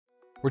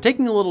We're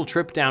taking a little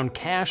trip down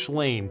Cache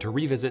Lane to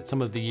revisit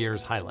some of the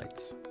year's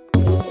highlights.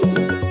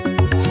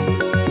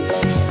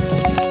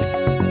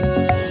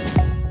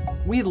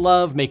 We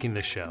love making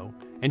this show,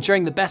 and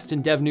sharing the best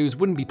in dev news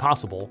wouldn't be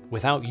possible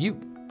without you.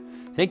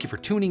 Thank you for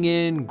tuning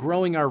in,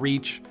 growing our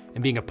reach,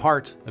 and being a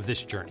part of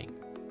this journey.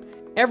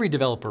 Every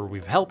developer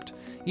we've helped,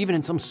 even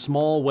in some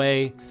small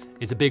way,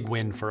 is a big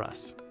win for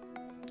us.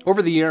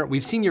 Over the year,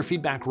 we've seen your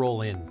feedback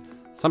roll in,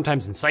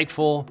 sometimes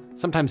insightful,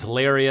 sometimes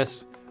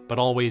hilarious, but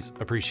always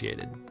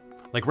appreciated.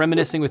 Like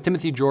reminiscing with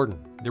Timothy Jordan,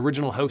 the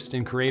original host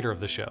and creator of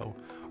the show,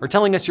 or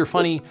telling us your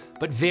funny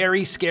but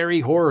very scary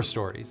horror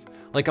stories,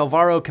 like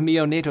Alvaro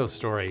Camillo Neto's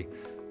story,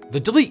 "The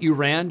delete you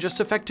ran just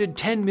affected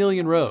 10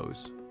 million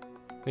rows."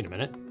 Wait a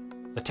minute,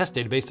 the test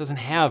database doesn't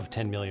have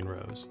 10 million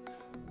rows.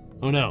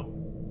 Oh no.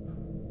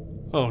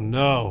 Oh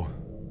no.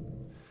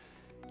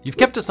 You've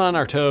kept us on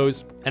our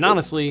toes, and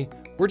honestly,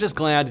 we're just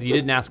glad that you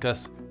didn't ask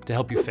us to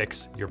help you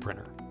fix your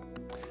printer.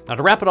 Now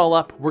to wrap it all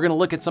up, we're gonna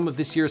look at some of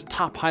this year's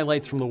top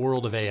highlights from the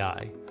world of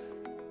AI.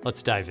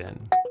 Let's dive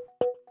in.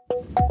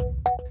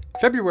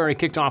 February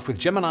kicked off with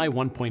Gemini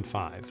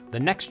 1.5, the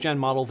next-gen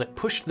model that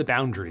pushed the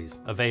boundaries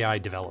of AI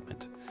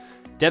development.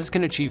 Devs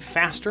can achieve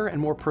faster and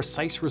more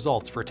precise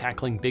results for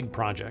tackling big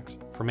projects,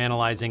 from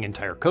analyzing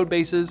entire code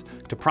bases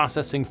to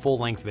processing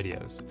full-length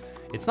videos.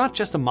 It's not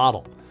just a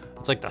model,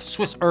 it's like the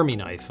Swiss Army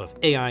knife of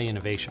AI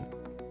innovation.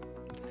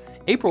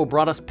 April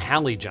brought us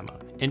Gemma,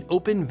 an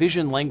open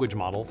vision language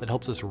model that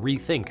helps us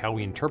rethink how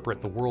we interpret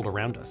the world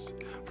around us.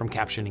 From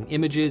captioning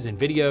images and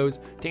videos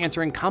to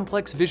answering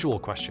complex visual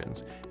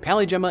questions,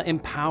 Gemma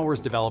empowers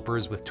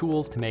developers with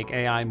tools to make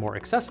AI more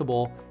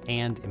accessible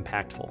and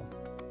impactful.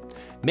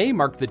 May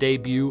marked the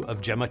debut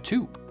of Gemma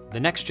 2, the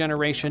next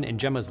generation in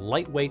Gemma's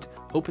lightweight,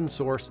 open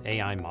source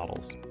AI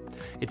models.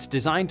 It's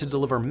designed to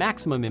deliver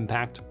maximum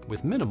impact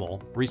with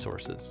minimal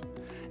resources.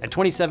 At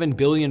 27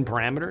 billion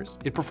parameters,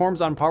 it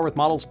performs on par with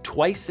models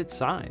twice its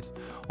size,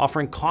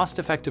 offering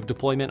cost-effective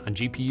deployment on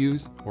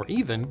GPUs or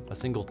even a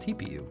single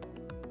TPU.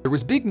 There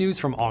was big news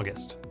from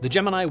August. The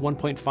Gemini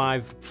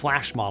 1.5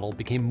 Flash model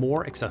became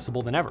more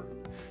accessible than ever.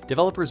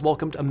 Developers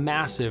welcomed a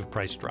massive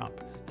price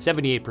drop,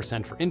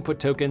 78% for input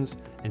tokens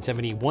and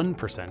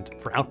 71%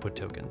 for output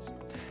tokens.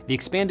 The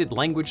expanded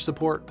language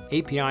support,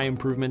 API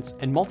improvements,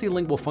 and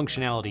multilingual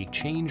functionality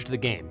changed the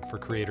game for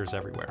creators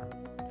everywhere.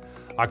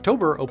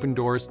 October opened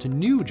doors to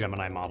new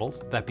Gemini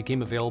models that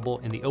became available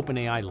in the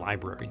OpenAI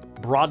Library,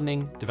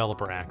 broadening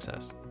developer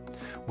access.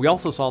 We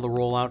also saw the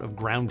rollout of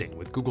grounding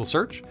with Google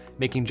Search,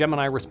 making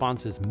Gemini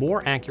responses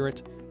more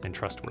accurate and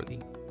trustworthy.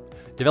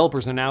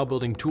 Developers are now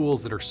building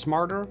tools that are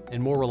smarter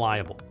and more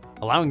reliable,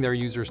 allowing their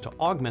users to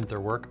augment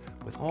their work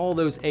with all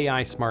those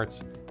AI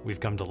smarts we've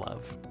come to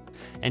love.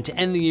 And to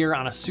end the year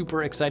on a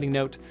super exciting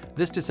note,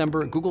 this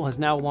December, Google has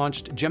now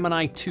launched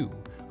Gemini 2,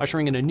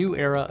 ushering in a new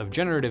era of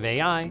generative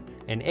AI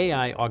and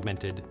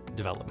AI-augmented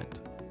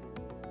development.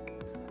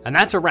 And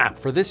that's a wrap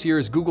for this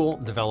year's Google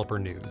Developer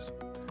News.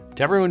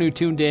 To everyone who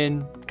tuned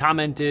in,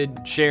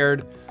 commented,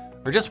 shared,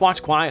 or just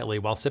watched quietly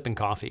while sipping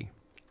coffee,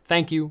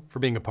 thank you for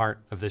being a part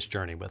of this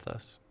journey with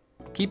us.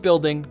 Keep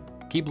building,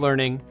 keep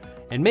learning,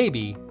 and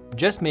maybe,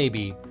 just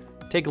maybe,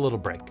 take a little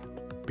break,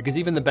 because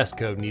even the best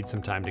code needs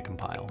some time to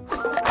compile.